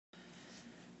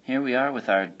Here we are with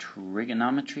our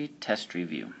trigonometry test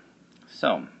review.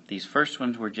 So these first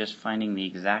ones we're just finding the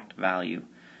exact value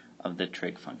of the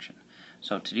trig function.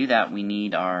 So to do that we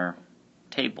need our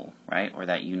table, right, or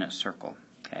that unit circle.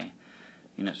 Okay,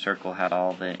 unit circle had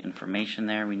all the information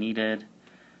there we needed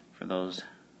for those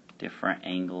different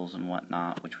angles and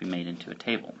whatnot, which we made into a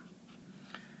table.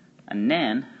 And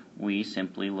then we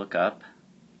simply look up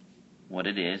what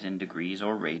it is in degrees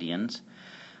or radians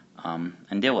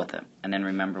and deal with it. And then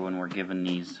remember, when we're given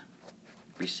these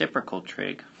reciprocal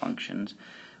trig functions,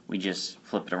 we just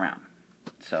flip it around.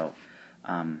 So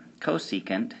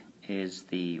cosecant is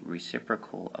the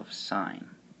reciprocal of sine.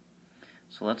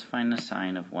 So let's find the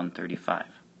sine of 135.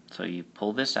 So you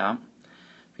pull this out.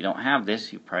 If you don't have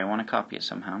this, you probably want to copy it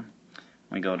somehow.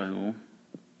 We go to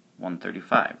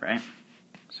 135, right?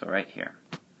 So right here.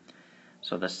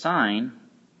 So the sine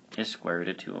is square root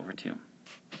of 2 over 2.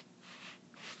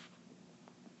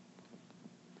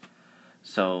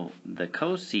 So the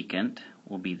cosecant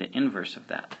will be the inverse of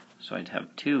that. So I'd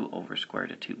have 2 over square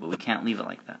root of 2, but we can't leave it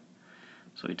like that.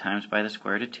 So we times by the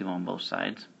square root of 2 on both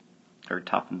sides, or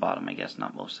top and bottom, I guess,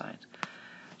 not both sides.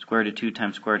 Square root of 2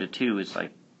 times square root of 2 is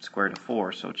like square root of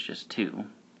 4, so it's just 2.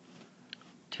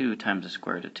 2 times the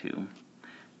square root of 2.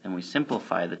 Then we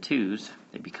simplify the 2's,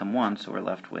 they become 1, so we're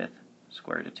left with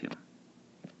square root of 2.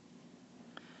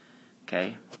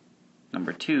 Okay,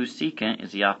 number 2, secant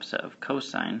is the opposite of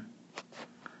cosine,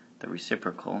 the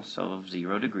reciprocal, so of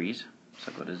 0 degrees.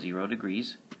 So go to 0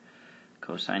 degrees.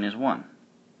 Cosine is 1.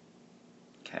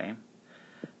 Okay,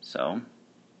 so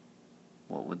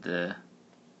what would the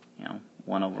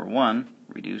 1 over 1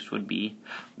 reduced would be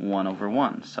 1 over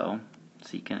 1. So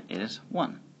secant is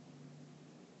 1.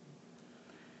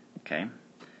 Okay,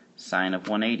 sine of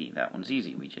 180. That one's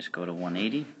easy. We just go to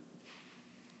 180,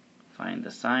 find the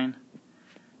sine,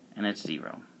 and it's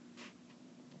 0.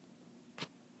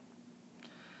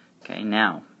 Okay,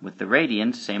 now with the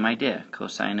radians, same idea.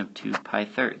 Cosine of 2 pi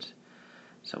thirds.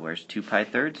 So where's 2 pi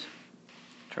thirds?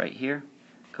 It's right here.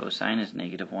 Cosine is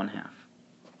negative 1/2.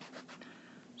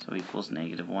 So equals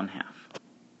negative 1/2.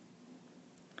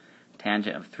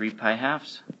 Tangent of 3 pi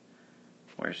halves.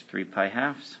 Where's 3 pi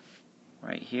halves?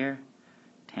 Right here.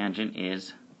 Tangent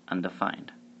is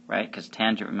undefined, right? Because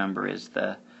tangent, remember, is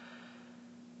the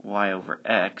y over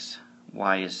x.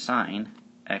 Y is sine.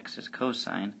 X is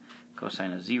cosine.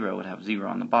 Cosine of 0 would have 0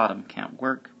 on the bottom. Can't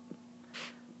work.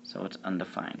 So it's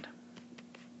undefined.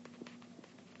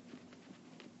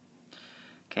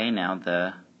 Okay, now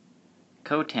the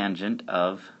cotangent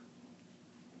of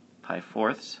pi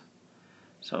fourths.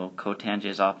 So cotangent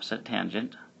is opposite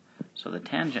tangent. So the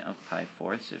tangent of pi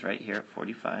fourths is right here at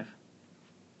 45.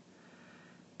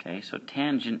 Okay, so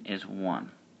tangent is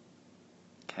 1.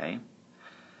 Okay,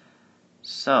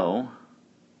 so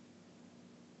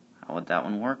how would that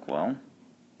one work? Well,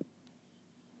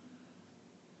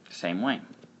 same way.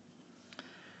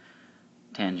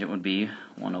 Tangent would be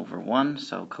 1 over 1,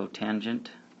 so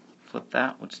cotangent, flip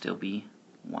that, would still be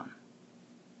 1.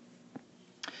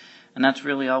 And that's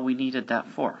really all we needed that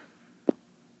for.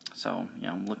 So,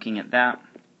 looking at that,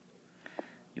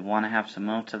 you want to have some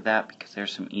notes of that because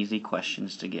there's some easy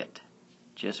questions to get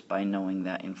just by knowing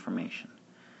that information.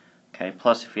 Okay,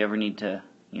 plus if you ever need to,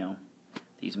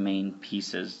 these main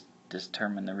pieces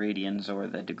determine the radians or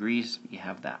the degrees, you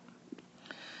have that.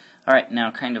 Alright,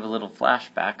 now kind of a little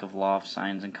flashback of law of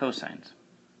sines and cosines.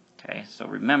 Okay, so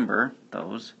remember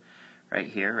those right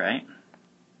here, right?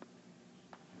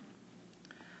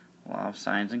 Law of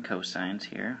sines and cosines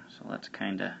here. So let's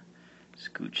kind of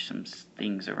scooch some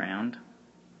things around.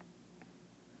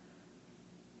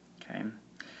 Okay,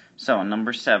 so on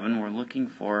number 7, we're looking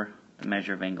for the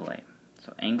measure of angle A.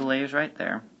 So angle A is right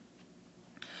there.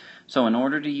 So in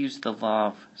order to use the law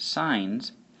of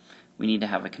sines, we need to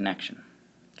have a connection,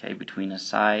 okay, between a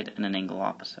side and an angle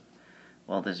opposite.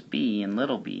 Well, this B and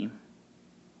little b,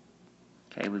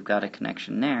 okay, we've got a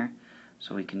connection there,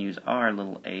 so we can use our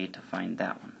little a to find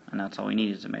that one. And that's all we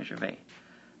need is a measure of A.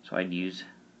 So I'd use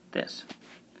this.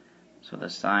 So the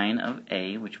sine of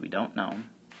A, which we don't know,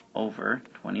 over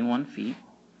 21 feet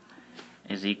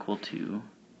is equal to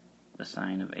the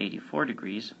sine of 84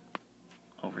 degrees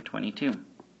over 22.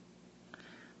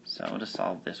 So to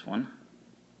solve this one,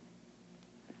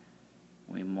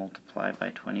 we multiply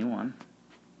by 21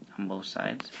 on both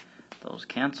sides. Those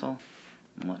cancel.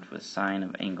 I'm left with sine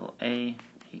of angle A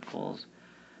equals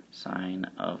sine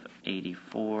of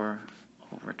 84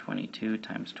 over 22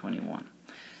 times 21.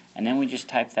 And then we just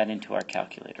type that into our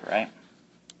calculator, right?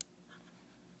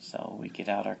 So we get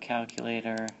out our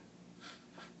calculator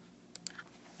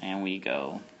and we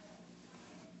go,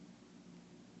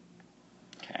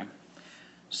 okay,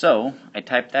 So I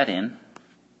type that in,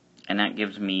 and that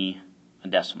gives me a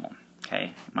decimal.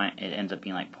 Okay, it ends up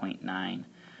being like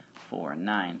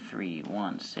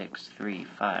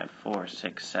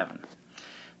 0.9493163554667.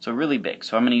 So really big.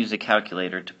 So I'm going to use a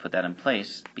calculator to put that in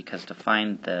place, because to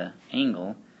find the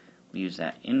angle, we use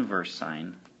that inverse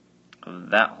sine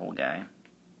of that whole guy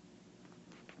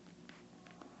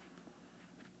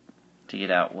to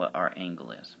get out what our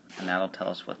angle is. And that'll tell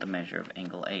us what the measure of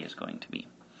angle A is going to be.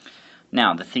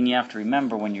 Now, the thing you have to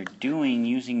remember when you're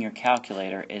using your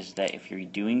calculator is that if you're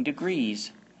doing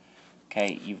degrees,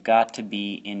 okay, you've got to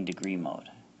be in degree mode.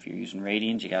 If you're using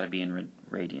radians, you got to be in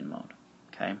radian mode.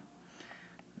 Okay.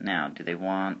 Now, do they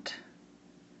want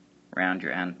round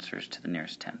your answers to the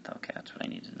nearest tenth? Okay, that's what I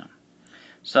need to know.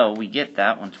 So we get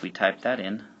that once we type that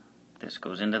in. This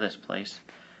goes into this place.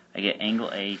 I get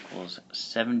angle A equals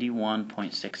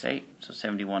 71.68, so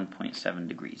 71.7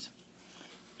 degrees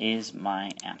is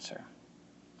my answer.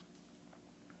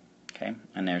 Okay,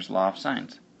 and there's law of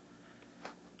sines.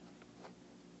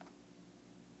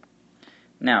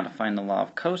 Now to find the law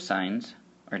of cosines,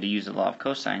 or to use the law of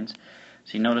cosines,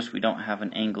 so you notice we don't have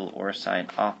an angle or a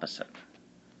side opposite.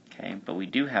 Okay, but we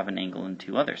do have an angle in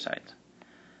two other sides.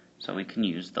 So we can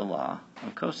use the law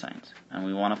of cosines. And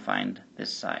we want to find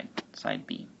this side, side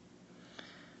B.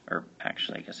 Or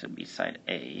actually, I guess it would be side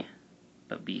A,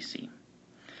 but BC.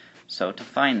 So to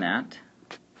find that,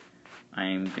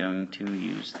 I'm going to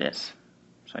use this.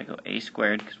 So I go A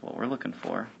squared, because what we're looking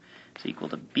for is equal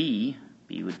to B.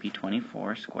 B would be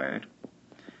 24 squared,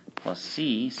 plus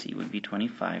C would be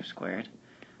 25 squared,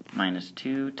 minus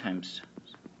 2 times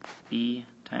B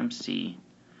times C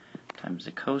times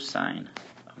the cosine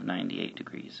of 98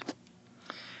 degrees.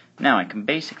 Now I can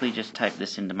basically just type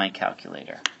this into my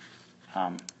calculator.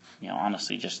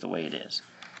 Honestly, just the way it is,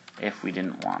 if we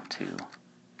didn't want to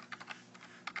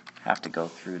have to go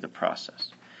through the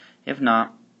process. If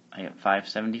not, I get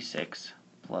 576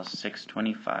 plus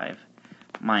 625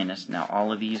 minus, now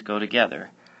all of these go together,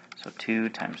 so 2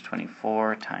 times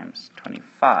 24 times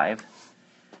 25,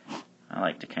 I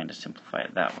like to kind of simplify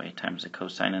it that way, times the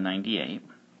cosine of 98.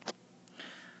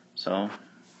 So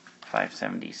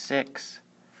 576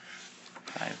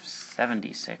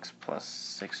 plus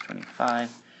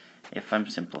 625, if I'm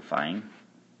simplifying.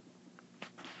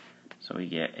 So we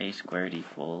get A squared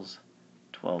equals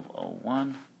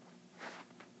 1201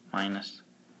 minus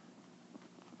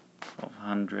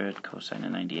 1200 cosine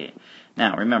of 98.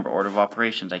 Now remember, order of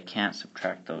operations, I can't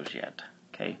subtract those yet.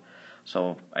 Okay,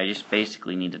 so I just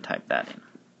basically need to type that in.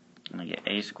 And I get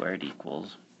A squared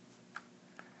equals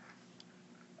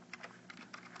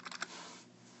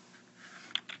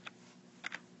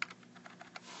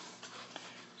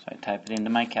I type it into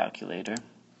my calculator,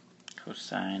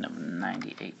 cosine of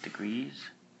 98 degrees,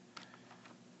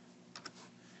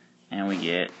 and we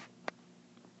get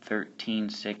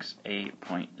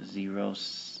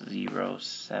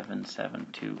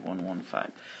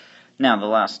 1368.00772115. Now the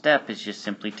last step is just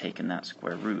simply taking that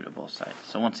square root of both sides.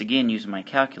 So once again, using my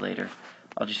calculator,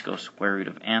 I'll just go square root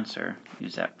of answer,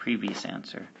 use that previous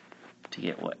answer to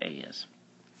get what A is.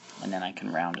 And then I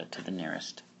can round it to the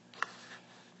nearest.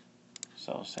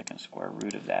 So second square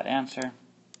root of that answer,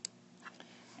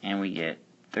 and we get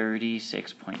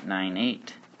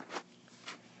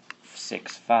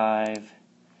 36.9865.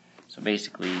 So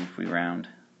basically, if we round,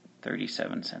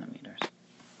 37 centimeters.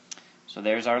 So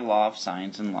there's our law of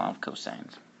sines and law of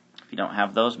cosines. If you don't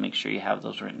have those, make sure you have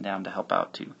those written down to help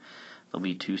out too. There'll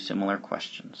be two similar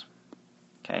questions.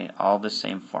 Okay, all the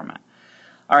same format.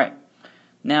 Alright,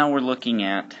 now we're looking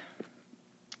at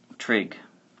trig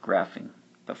graphing.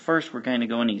 But first, we're kind of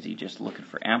going easy, just looking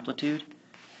for amplitude,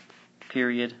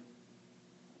 period,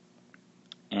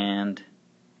 and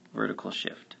vertical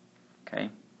shift. Okay?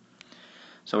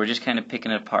 So we're just kind of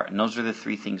picking it apart. And those are the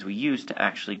three things we use to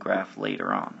actually graph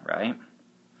later on, right?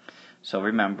 So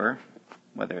remember,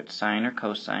 whether it's sine or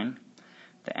cosine,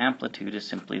 the amplitude is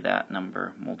simply that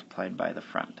number multiplied by the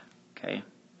front. Okay?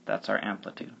 That's our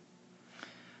amplitude.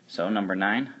 So number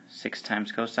 9, 6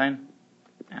 times cosine,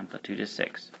 amplitude is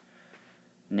 6.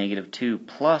 Negative 2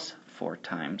 plus 4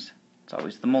 times, it's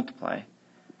always the multiply,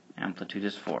 amplitude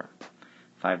is 4.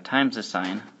 5 times the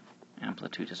sine,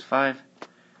 amplitude is 5.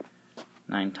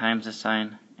 9 times the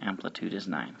sine, amplitude is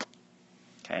 9.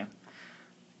 Okay?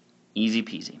 Easy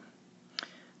peasy.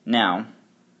 Now,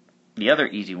 the other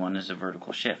easy one is a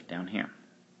vertical shift down here.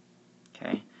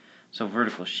 Okay? So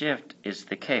vertical shift is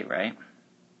the K, right?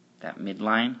 That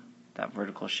midline, that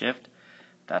vertical shift,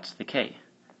 that's the K.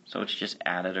 So it's just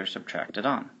added or subtracted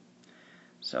on.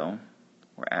 So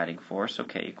we're adding 4, so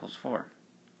K equals 4.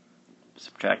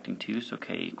 Subtracting 2, so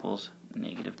K equals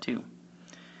negative 2.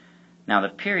 Now the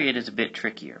period is a bit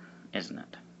trickier, isn't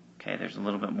it? Okay, there's a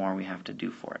little bit more we have to do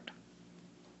for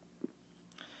it.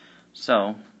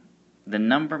 So the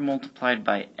number multiplied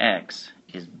by x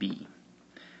is b.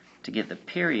 To get the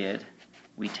period,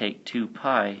 we take 2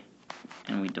 pi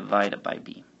and we divide it by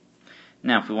b.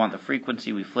 Now if we want the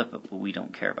frequency, we flip it, but we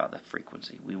don't care about the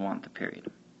frequency. We want the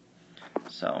period.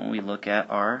 So we look at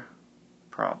our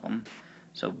problem.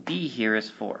 So b here is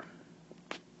 4.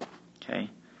 Okay,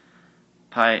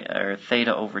 pi or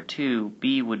theta over 2,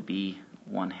 b would be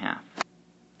 1/2.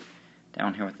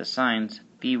 Down here with the signs,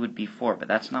 b would be 4, but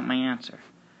that's not my answer.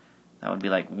 That would be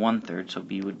like 1/3, so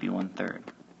b would be 1/3.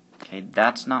 Okay,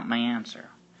 that's not my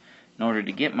answer. In order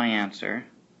to get my answer,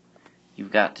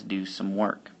 you've got to do some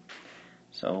work.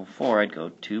 So 4, I'd go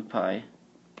 2 pi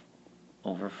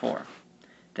over 4.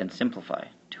 Then simplify.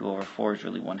 2 over 4 is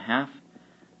really 1/2,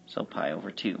 so pi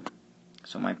over 2.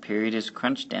 So my period is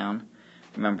crunched down.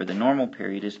 Remember, the normal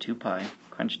period is 2 pi,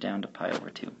 crunched down to pi over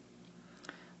 2.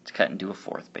 It's cut into a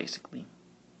fourth, basically.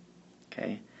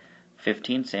 Okay,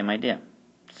 15, same idea.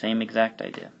 Same exact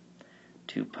idea.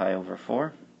 2 pi over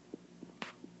 4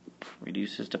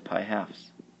 reduces to pi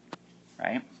halves,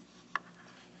 right?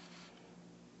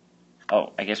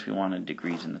 Oh, I guess we wanted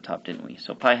degrees in the top, didn't we?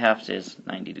 So pi halves is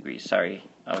 90 degrees. Sorry,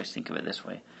 I always think of it this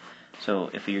way. So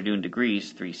if you're doing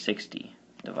degrees, 360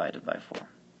 divided by 4.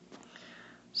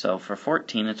 So for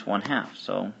 14, it's 1/2.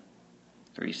 So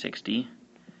 360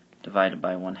 divided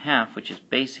by 1/2, which is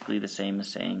basically the same as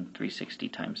saying 360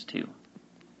 times 2,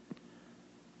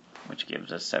 which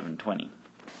gives us 720.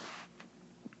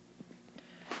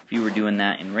 If you were doing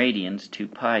that in radians, 2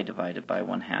 pi divided by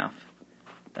 1/2,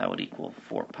 that would equal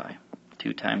 4 pi.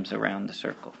 2 times around the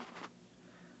circle,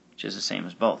 which is the same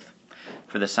as both.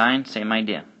 For the sine, same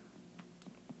idea,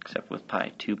 except with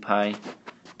pi. 2 pi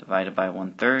divided by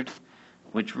 1/3,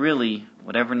 which really,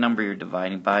 whatever number you're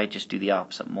dividing by, just do the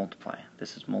opposite, multiply.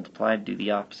 This is multiplied, do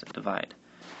the opposite, divide.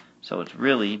 So it's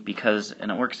really, because,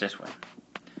 and it works this way,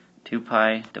 2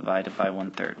 pi divided by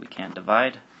 1/3. We can't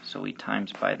divide, so we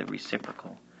times by the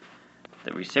reciprocal.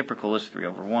 The reciprocal is 3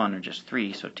 over 1, or just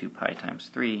 3, so 2 pi times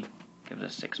 3 gives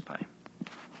us 6 pi.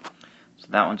 So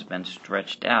that one's been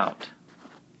stretched out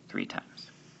 3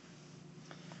 times.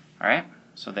 Alright,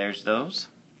 so there's those.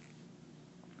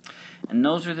 And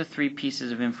those are the 3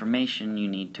 pieces of information you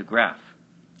need to graph,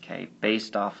 okay,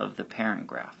 based off of the parent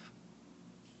graph.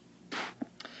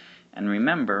 And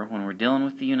remember, when we're dealing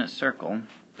with the unit circle,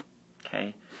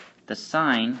 okay, the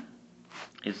sine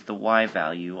is the y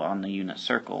value on the unit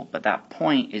circle, but that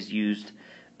point is used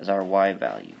as our y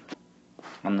value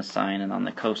on the sine and on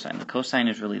the cosine. The cosine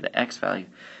is really the x value,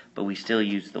 but we still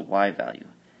use the y value,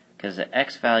 because the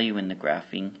x value in the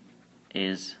graphing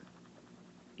is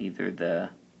either the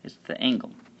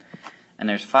angle. And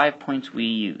there's 5 points we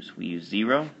use. We use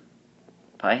 0,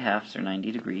 pi halves or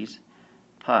 90 degrees,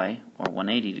 pi or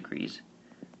 180 degrees,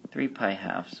 3 pi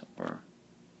halves or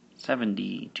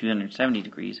 270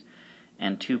 degrees,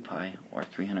 and 2 pi or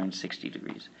 360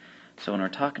 degrees. So when we're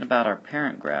talking about our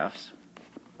parent graphs,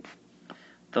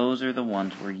 those are the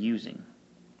ones we're using.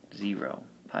 0,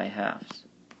 pi halves,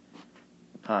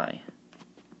 pi,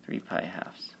 3 pi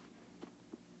halves,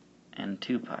 and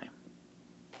 2 pi.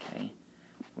 Okay,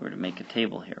 we're to make a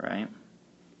table here, right?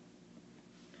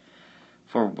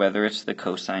 For whether it's the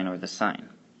cosine or the sine.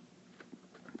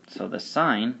 So the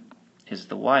sine is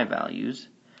the y values.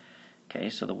 Okay,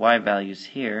 so the y values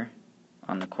here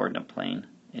on the coordinate plane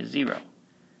is 0,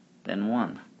 then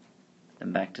 1,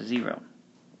 then back to 0,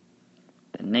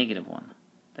 then -1,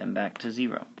 then back to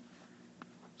 0.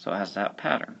 So it has that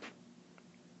pattern.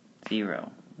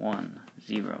 0, 1,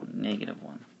 0,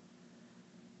 -1,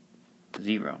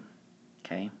 0.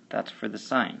 Okay, that's for the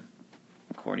sine,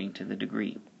 according to the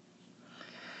degree.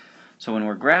 So when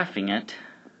we're graphing it,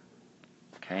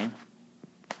 okay,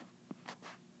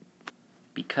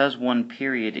 because one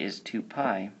period is 2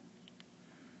 pi,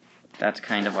 that's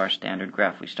kind of our standard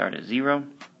graph. We start at 0,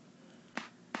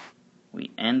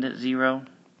 we end at 0,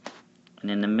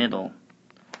 and in the middle,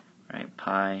 right,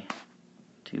 pi,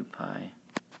 2 pi,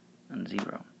 and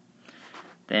 0.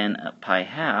 Then at pi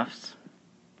halves,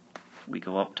 we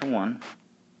go up to 1,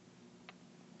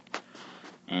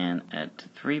 and at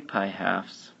 3 pi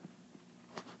halves,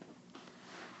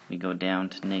 we go down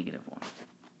to -1.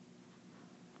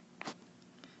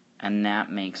 And that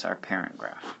makes our parent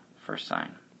graph for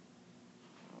sine.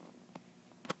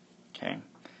 Okay,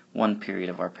 one period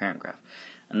of our parent graph.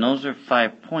 And those are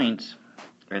 5 points,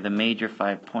 or the major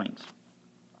 5 points.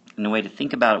 And the way to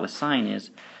think about it with sine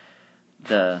is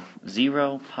the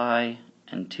 0, pi,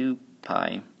 and 2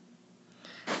 pi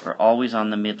are always on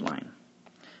the midline.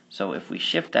 So if we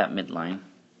shift that midline,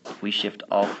 we shift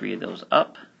all three of those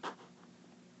up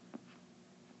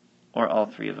or all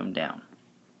three of them down.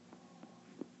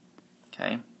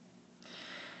 Okay.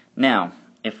 Now,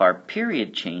 if our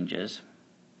period changes,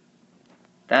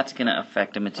 that's going to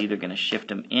affect them. It's either going to shift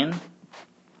them in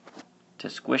to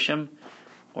squish them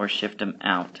or shift them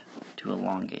out to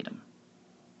elongate them.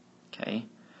 Okay.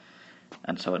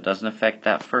 And so it doesn't affect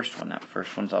that first one. That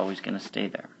first one's always going to stay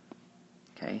there.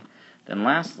 Okay. Then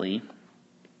lastly,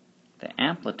 the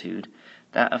amplitude,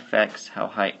 that affects how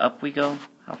high up we go,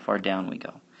 how far down we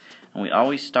go. And we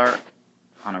always start,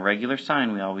 on a regular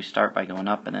sine, we always start by going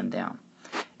up and then down.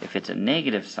 If it's a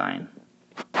negative sign,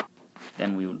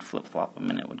 then we would flip-flop them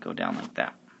and it would go down like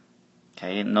that.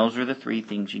 Okay, and those are the three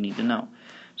things you need to know.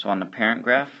 So on the parent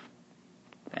graph,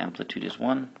 the amplitude is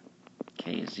 1,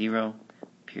 k is 0,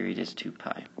 period is 2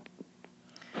 pi.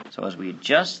 So as we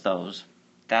adjust those,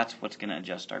 that's what's going to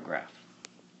adjust our graph.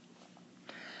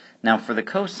 Now for the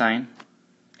cosine,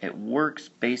 it works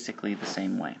basically the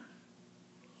same way.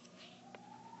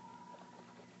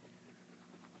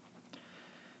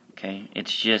 Okay,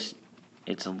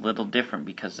 it's a little different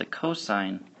because the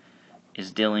cosine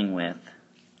is dealing with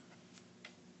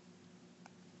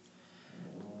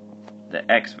the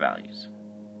x values.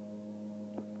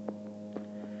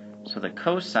 So the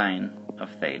cosine of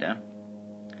theta,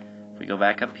 if we go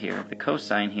back up here, the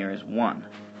cosine here is 1,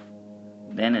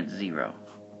 then it's 0,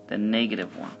 then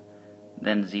negative 1,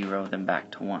 then 0, then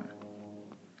back to 1.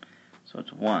 So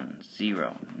it's 1,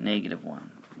 0, negative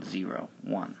 1, 0,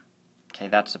 1. Okay,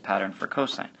 that's the pattern for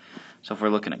cosine. So if we're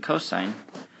looking at cosine,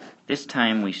 this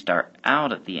time we start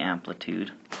out at the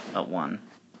amplitude at 1.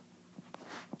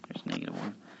 There's negative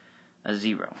 1. A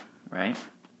 0, right?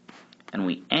 And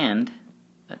we end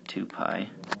at 2 pi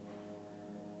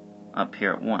up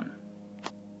here at 1.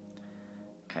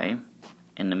 Okay,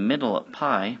 in the middle at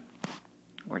pi,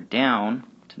 we're down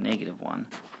to negative 1. And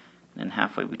then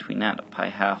halfway between that at pi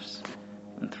halves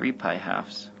and 3 pi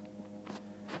halves,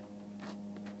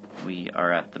 we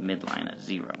are at the midline at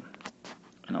 0,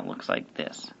 and it looks like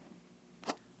this.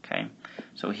 Okay,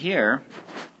 so here,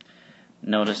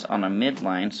 notice on a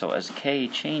midline, so as k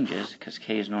changes, because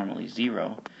k is normally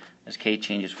 0, as k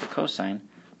changes for cosine,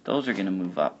 those are going to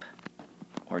move up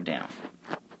or down.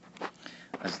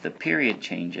 As the period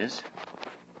changes,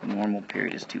 the normal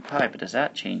period is 2 pi, but as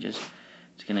that changes,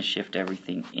 it's going to shift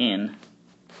everything in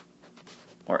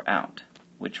or out,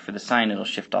 which for the sine it'll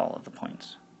shift all of the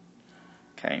points.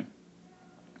 Okay,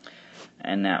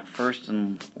 and that first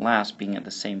and last being at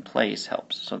the same place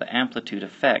helps. So the amplitude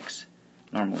affects,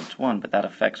 normally it's 1, but that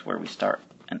affects where we start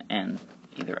and end,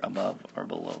 either above or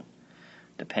below,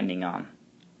 depending on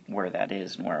where that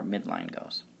is and where our midline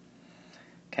goes.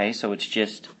 Okay, so it's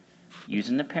just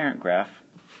using the parent graph,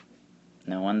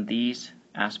 knowing these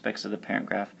aspects of the parent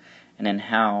graph, and then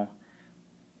how,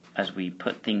 as we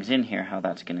put things in here, how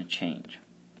that's going to change.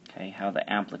 Okay, how the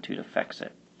amplitude affects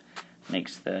it.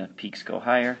 Makes the peaks go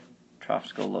higher,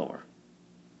 troughs go lower.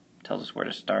 Tells us where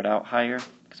to start out higher,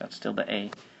 because that's still the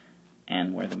A,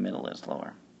 and where the middle is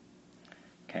lower.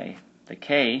 Okay, the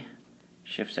K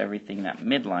shifts everything, that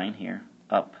midline here,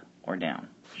 up or down.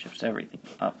 Shifts everything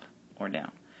up or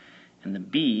down. And the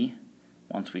B,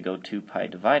 once we go 2 pi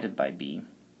divided by B,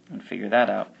 and figure that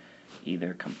out,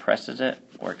 either compresses it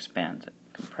or expands it.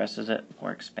 Compresses it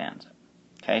or expands it.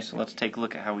 Okay, so let's take a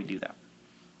look at how we do that.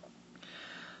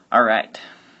 Alright,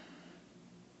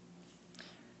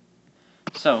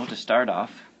 so to start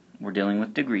off, we're dealing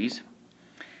with degrees,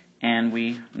 and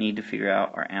we need to figure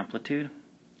out our amplitude,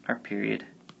 our period,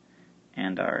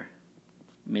 and our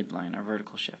midline, our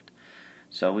vertical shift.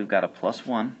 So we've got a plus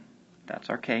 1, that's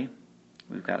our K.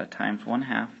 We've got a times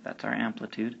 1/2, that's our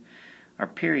amplitude. Our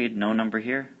period, no number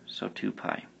here, so 2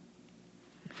 pi.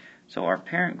 So our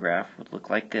parent graph would look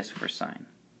like this for sine.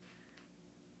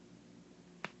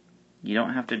 You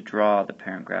don't have to draw the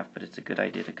parent graph, but it's a good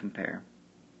idea to compare.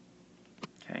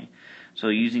 Okay, so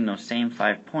using those same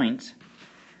 5 points,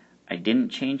 I didn't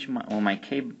change my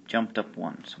K jumped up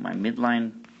 1, so my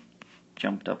midline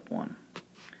jumped up 1.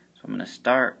 So I'm going to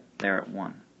start there at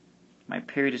 1. My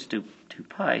period is 2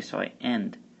 pi, so I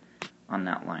end on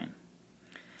that line.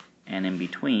 And in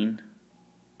between,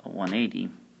 a 180,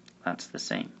 that's the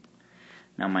same.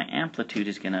 Now my amplitude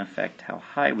is going to affect how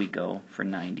high we go for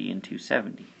 90 and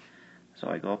 270. So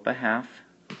I go up a half,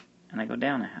 and I go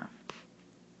down a half.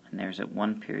 And there's at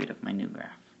 1 period of my new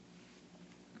graph.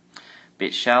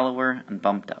 Bit shallower and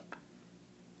bumped up.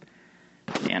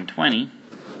 And 20,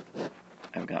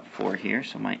 I've got 4 here,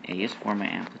 so my A is 4, my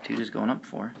amplitude is going up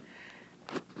 4.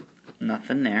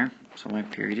 Nothing there, so my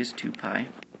period is 2 pi.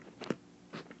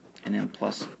 And then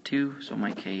plus 2, so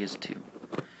my K is 2.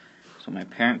 So So my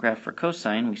parent graph for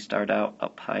cosine, we start out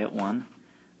up high at 1.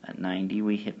 At 90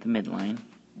 we hit the midline.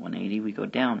 180 we go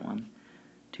down 1.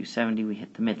 270 we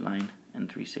hit the midline. And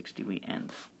 360 we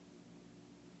end.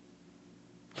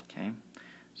 Okay,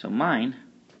 so mine,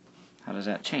 how does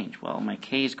that change? Well, my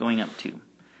k is going up 2.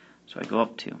 So I go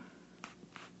up 2.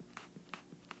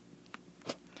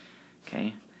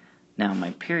 Okay, now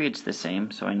my period's the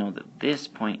same, so I know that this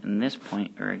point and this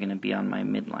point are going to be on my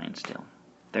midline still.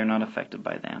 They're not affected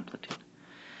by the amplitude.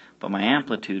 But my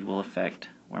amplitude will affect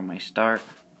where my start,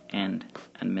 end,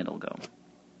 and middle go.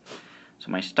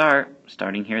 So my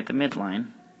starting here at the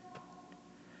midline,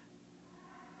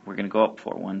 we're going to go up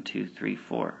 4. 1, 2, 3,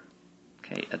 4.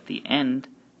 Okay, at the end,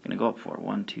 we're going to go up 4.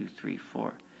 1, 2, 3,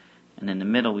 4. And in the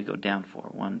middle, we go down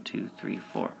 4. 1, 2, 3,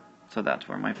 4. So that's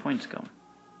where my points go.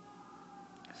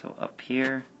 So up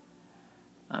here,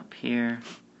 and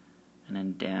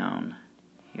then down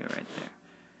here right there.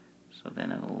 So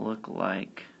then it'll look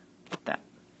like that.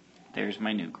 There's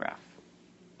my new graph.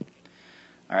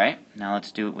 Alright, now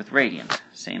let's do it with radians.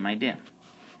 Same idea.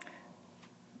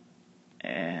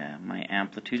 My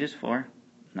amplitude is 4.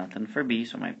 Nothing for b,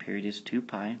 so my period is 2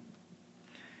 pi.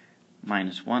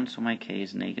 Minus 1, so my k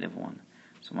is negative 1.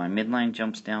 So my midline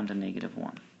jumps down to negative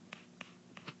 1.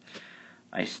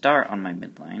 I start on my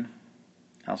midline.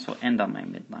 I also end on my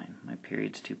midline. My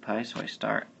period's 2 pi, so I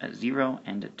start at 0,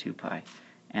 end at 2 pi.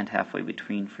 And halfway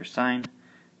between for sine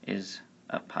is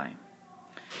at pi.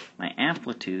 My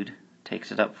amplitude takes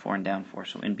it up 4 and down 4.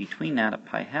 So in between that, at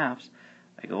pi halves,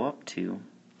 I go up 2.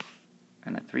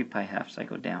 And at 3 pi halves, I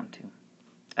go down 2.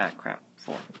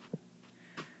 4.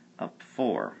 Up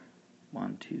 4.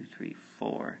 1, 2, 3,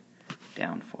 4.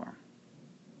 Down 4.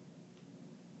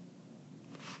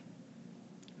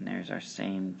 And there's our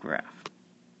same graph.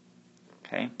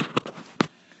 Okay.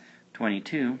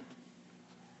 22.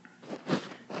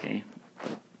 Okay.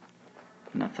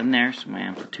 Nothing there, so my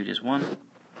amplitude is 1.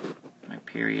 My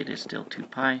period is still 2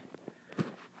 pi.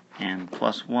 And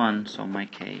plus 1, so my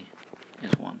k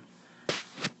is 1.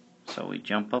 So we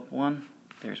jump up 1.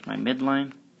 There's my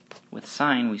midline. With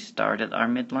sine, we start at our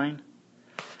midline.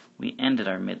 We end at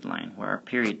our midline, where our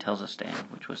period tells us to end,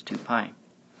 which was 2 pi.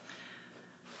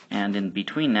 And in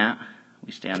between that,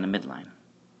 we stay on the midline.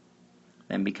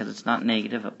 Then because it's not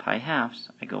negative at pi halves,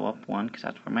 I go up 1, because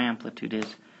that's where my amplitude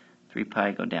is. 3 pi,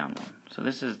 I go down 1. So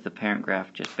this is the parent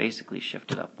graph just basically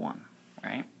shifted up 1,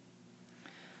 right?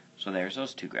 So there's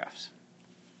those two graphs.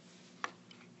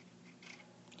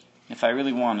 If I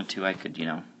really wanted to, I could,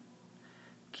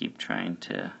 keep trying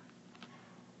to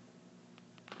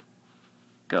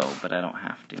go, but I don't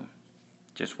have to.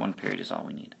 Just one period is all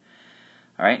we need.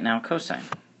 Alright, now cosine.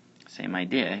 Same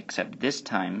idea, except this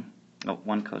time,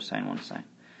 one cosine, one sine.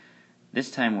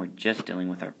 This time we're just dealing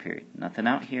with our period. Nothing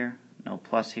out here, no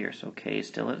plus here, so k is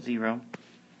still at 0,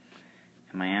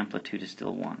 and my amplitude is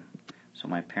still 1. So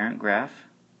my parent graph,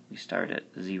 we start at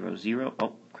 0, 0,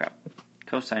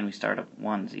 cosine we start at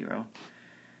 1, 0.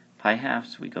 Pi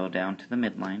halves, we go down to the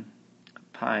midline.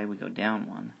 Pi, we go down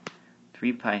 1.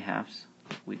 3 pi halves,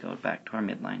 we go back to our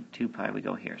midline. 2 pi, we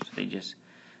go here. So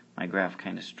my graph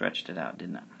kind of stretched it out,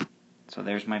 didn't it? So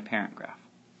there's my parent graph.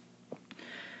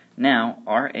 Now,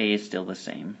 our A is still the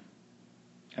same.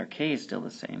 Our K is still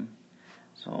the same.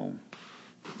 So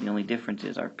the only difference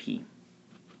is our P.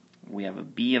 We have a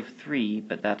B of 3,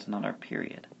 but that's not our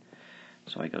period.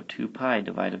 So I go 2 pi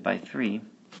divided by 3,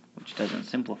 which doesn't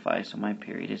simplify, so my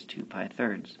period is 2 pi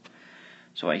thirds.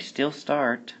 So I still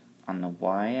start on the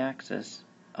y-axis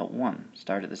at 1.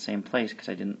 Start at the same place because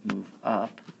I didn't move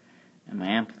up, and my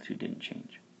amplitude didn't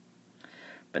change.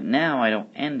 But now I don't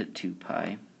end at 2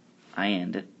 pi, I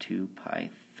end at 2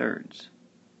 pi thirds.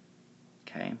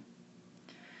 Okay?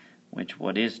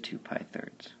 What is 2 pi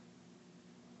thirds?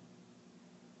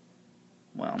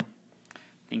 Well,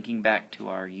 thinking back to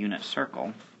our unit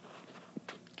circle,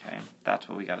 okay, that's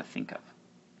what we got to think of.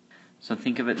 So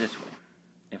think of it this way.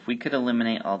 If we could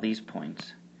eliminate all these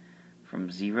points from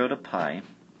 0 to pi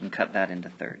and cut that into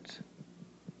thirds.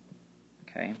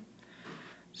 Okay?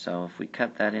 So if we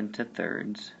cut that into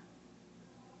thirds,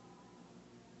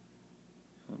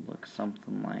 it would look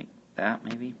something like that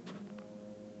maybe.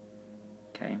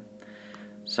 Okay?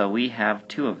 So we have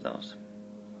 2 of those.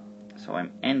 So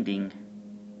I'm ending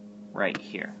right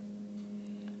here.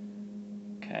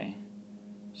 Okay?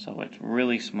 So it's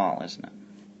really small, isn't it?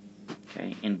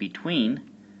 Okay, in between,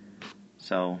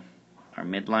 so our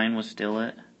midline was still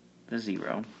at the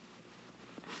 0.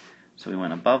 So we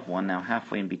went above 1. Now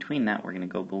halfway in between that, we're going to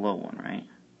go below 1, right?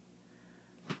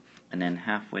 And then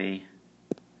halfway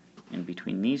in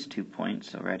between these 2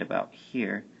 points, so right about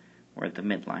here, we're at the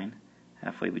midline.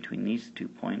 halfway between these 2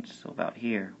 points, so about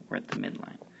here, we're at the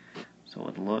midline. So it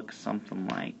would look something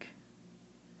like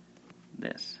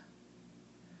this.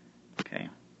 Okay,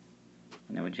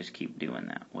 and it would just keep doing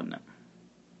that, wouldn't it?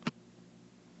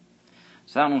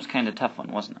 So that one was kind of a tough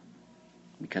one, wasn't it?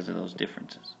 Because of those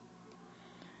differences.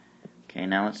 Okay,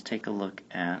 now let's take a look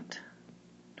at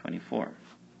 24.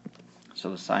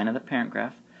 So the sign of the parent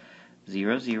graph,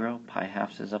 0, 0, pi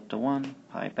halves is up to 1,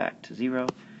 pi back to 0,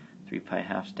 3 pi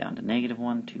halves down to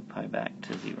 -1, 2 pi back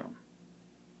to 0.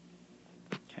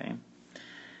 Okay,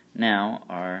 now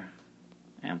our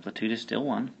amplitude is still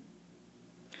 1,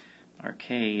 our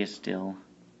k is still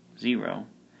 0,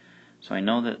 so I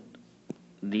know that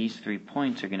these 3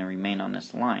 points are going to remain on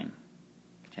this line.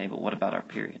 Okay, but what about our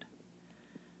period?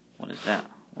 What is that?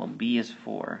 Well, b is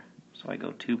 4, so I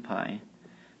go 2 pi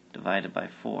divided by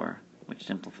 4, which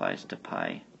simplifies to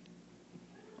pi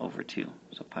over 2,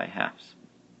 so pi halves.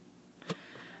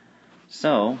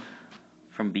 So,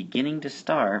 from beginning to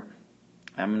start,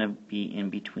 I'm going to be in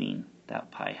between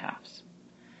that pi halves.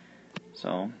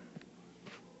 So,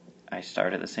 I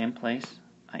start at the same place,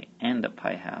 I end at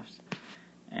pi halves,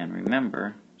 and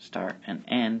remember, start and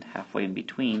end halfway in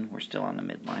between, we're still on the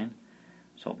midline.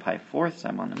 So pi fourths,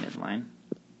 I'm on the midline.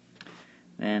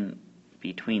 Then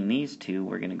between these two,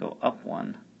 we're going to go up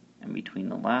 1, and between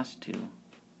the last two,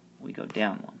 we go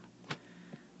down 1.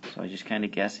 So I just kind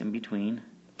of guess in between,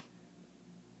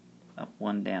 up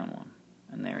 1, down 1,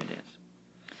 and there it is.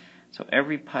 So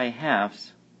every pi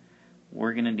halves,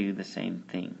 we're going to do the same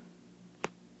thing.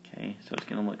 Okay, so it's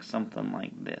going to look something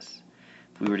like this,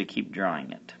 if we were to keep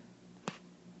drawing it.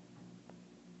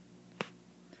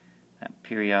 That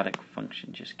periodic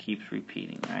function just keeps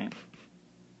repeating, right?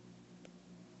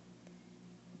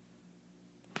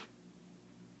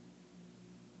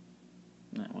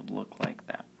 That would look like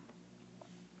that.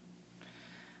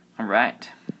 Alright.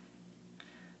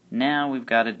 Now we've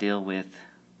got to deal with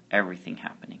everything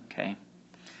happening, okay?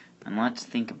 And let's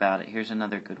think about it. Here's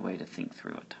another good way to think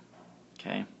through it,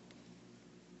 okay?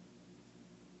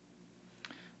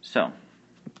 So,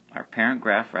 our parent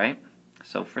graph, right?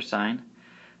 So for sine,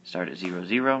 start at 0,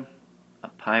 0,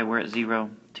 up pi we're at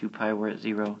 0, 2 pi we're at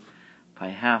 0, pi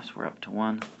halves we're up to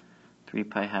 1, 3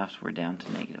 pi halves we're down to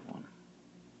 -1.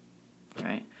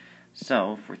 Right?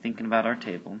 So if we're thinking about our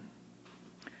table,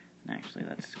 and actually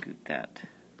let's scoot that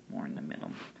more in the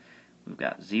middle. We've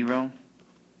got 0,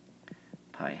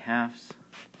 pi halves,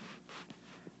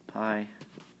 pi,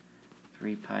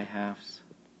 3 pi halves,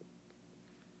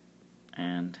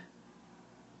 and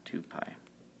 2 pi.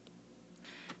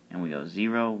 And we go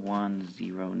 0, 1,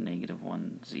 0,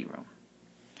 -1, 0.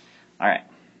 Alright.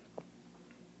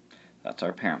 That's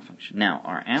our parent function. Now,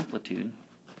 our amplitude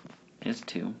is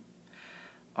 2.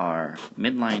 Our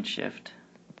midline shift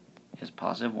is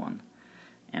 +1.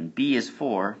 And b is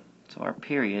 4, so our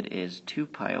period is 2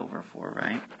 pi over 4,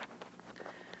 right?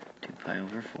 2 pi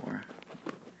over 4,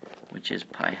 which is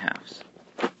pi halves.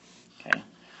 Okay,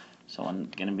 so I'm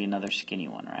going to be another skinny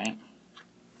one, right?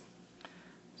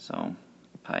 So,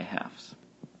 pi halves.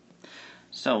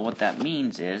 So what that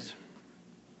means is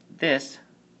this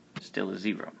still is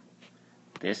 0.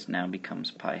 This now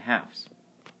becomes pi halves.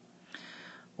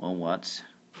 Well, what's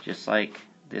just like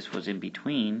this was in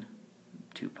between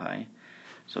 2 pi,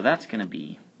 so that's going to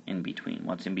be in between.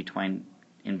 What's in between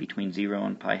 0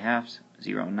 and pi halves?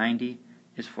 0 and 90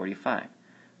 is 45.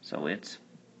 So it's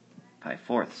pi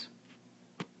fourths.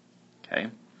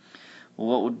 Okay. Well,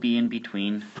 what would be in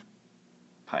between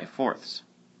pi fourths?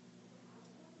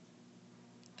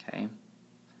 Okay.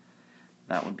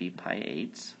 That would be pi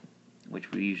eighths,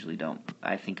 which we usually don't.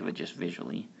 I think of it just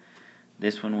visually.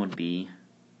 This one would be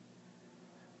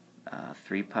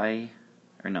 3 pi,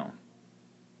 or no,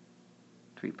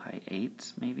 3 pi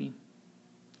eighths maybe?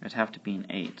 It'd have to be in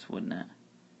eighths, wouldn't it?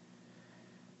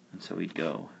 And so we'd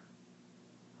go,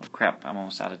 oh crap, I'm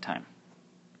almost out of time.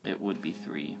 It would be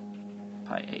 3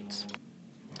 pi eighths.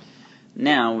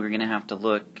 Now we're going to have to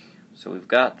look, so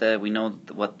we know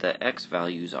what the x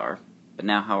values are, but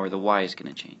now how are the y's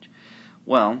going to change?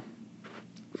 Well,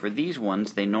 for these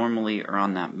ones, they normally are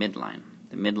on that midline.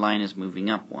 The midline is moving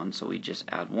up 1, so we just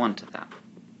add 1 to that.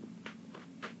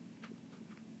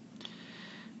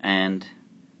 And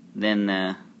then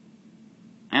the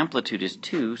amplitude is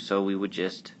 2, so we would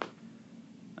just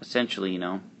essentially,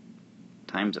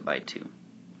 times it by 2.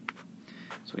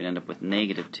 So we'd end up with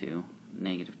 -2,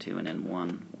 -2, and then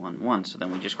 1, 1, 1. So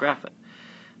then we just graph it.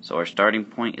 So our starting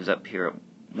point is up here at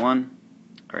 1,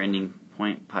 our ending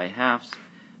point pi halves,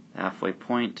 the halfway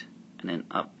point, and then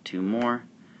up 2 more,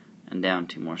 and down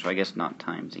 2 more. So I guess not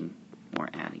timesing, more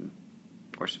adding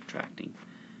or subtracting.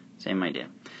 Same idea.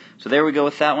 So there we go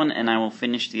with that one, and I will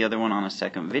finish the other one on a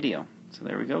second video. So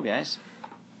there we go, guys.